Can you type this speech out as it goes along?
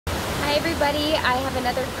Hi everybody, I have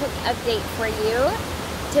another quick update for you.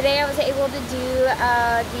 Today I was able to do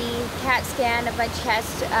the CAT scan of my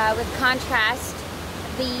chest with contrast.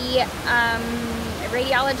 The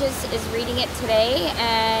radiologist is reading it today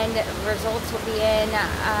and results will be in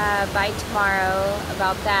by tomorrow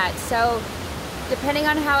about that. So depending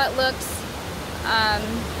on how it looks,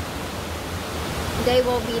 they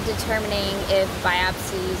will be determining if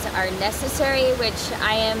biopsies are necessary, which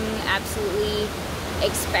I am absolutely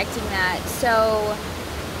expecting that. So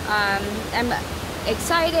I'm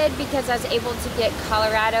excited because I was able to get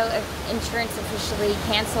Colorado insurance officially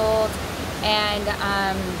canceled and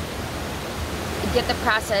get the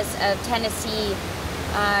process of Tennessee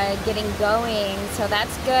getting going. So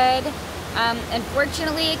that's good.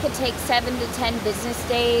 Unfortunately, it could take 7 to 10 business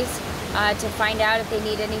days to find out if they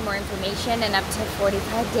need any more information, and up to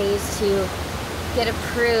 45 days to get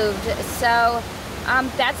approved. So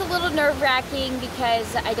that's a little nerve-wracking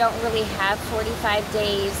because I don't really have 45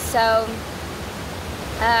 days. So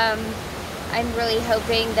I'm really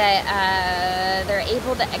hoping that they're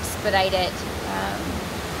able to expedite it.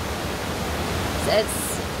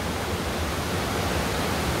 It's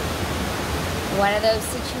one of those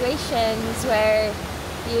situations where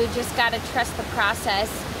you just got to trust the process.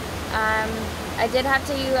 I did have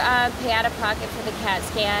to pay out of pocket for the CAT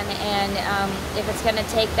scan, and if it's going to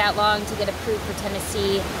take that long to get approved for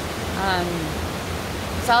Tennessee,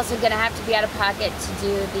 it's also going to have to be out of pocket to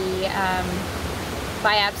do the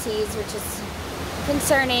biopsies, which is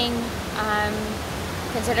concerning,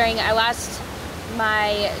 considering I lost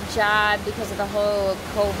my job because of the whole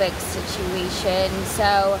COVID situation.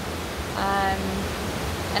 So,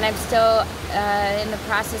 and I'm still in the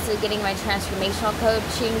process of getting my transformational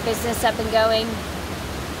coaching business up and going.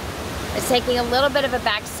 It's taking a little bit of a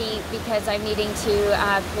backseat because I'm needing to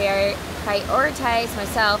prioritize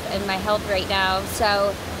myself and my health right now.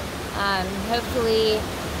 So hopefully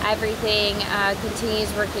everything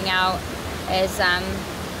continues working out as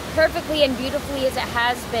perfectly and beautifully as it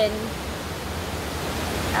has been.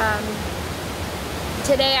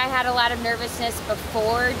 Today I had a lot of nervousness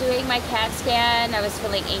before doing my CAT scan. I was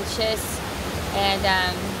feeling anxious and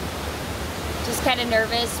just kind of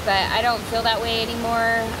nervous, but I don't feel that way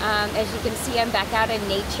anymore. As you can see, I'm back out in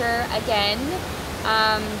nature again.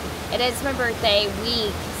 It is my birthday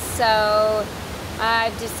week, so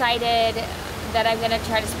I've decided that I'm going to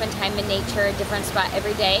try to spend time in nature, a different spot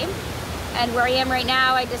every day. And where I am right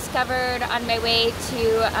now, I discovered on my way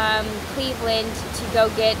to Cleveland to go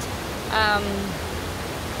get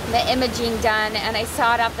the imaging done, and I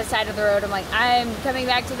saw it off the side of the road. I'm like, I'm coming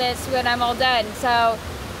back to this when I'm all done. So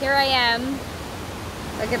here I am.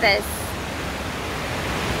 Look at this.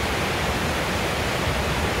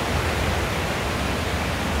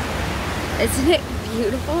 Isn't it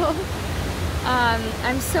beautiful?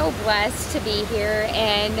 I'm so blessed to be here,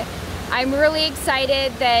 and I'm really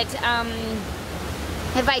excited that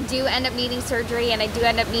if I do end up needing surgery and I do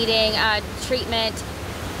end up needing treatment,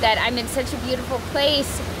 that I'm in such a beautiful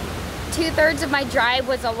place. 2/3 of my drive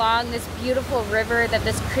was along this beautiful river that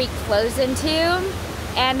this creek flows into,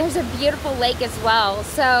 and there's a beautiful lake as well.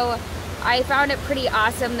 So I found it pretty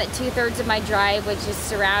awesome that 2/3 of my drive was just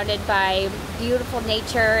surrounded by beautiful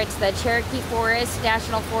nature. It's the Cherokee Forest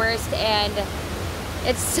National Forest, and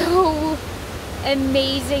it's so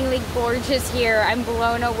amazingly gorgeous here. I'm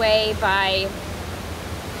blown away by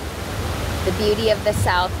the beauty of the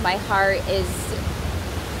South. My heart is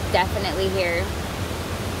definitely here,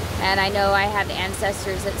 and I know I have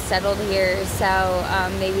ancestors that settled here, so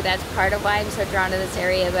maybe that's part of why I'm so drawn to this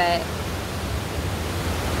area. But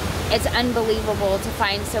it's unbelievable to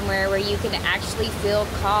find somewhere where you can actually feel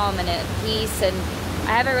calm and at peace, and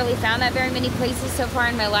I haven't really found that very many places so far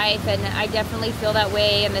in my life, and I definitely feel that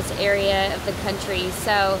way in this area of the country.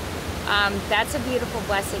 So that's a beautiful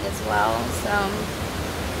blessing as well. So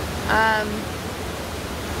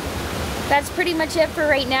that's pretty much it for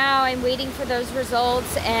right now. I'm waiting for those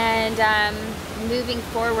results and moving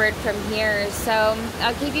forward from here. So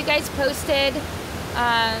I'll keep you guys posted.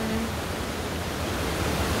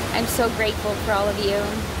 I'm so grateful for all of you.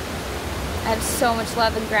 I have so much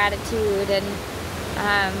love and gratitude, and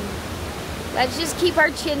let's just keep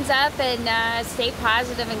our chins up and stay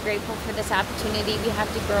positive and grateful for this opportunity we have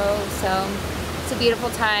to grow. So it's a beautiful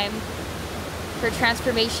time for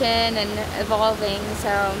transformation and evolving.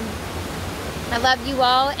 So I love you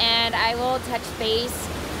all, and I will touch base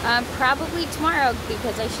probably tomorrow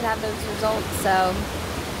because I should have those results. So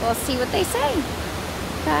we'll see what they say.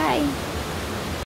 Bye.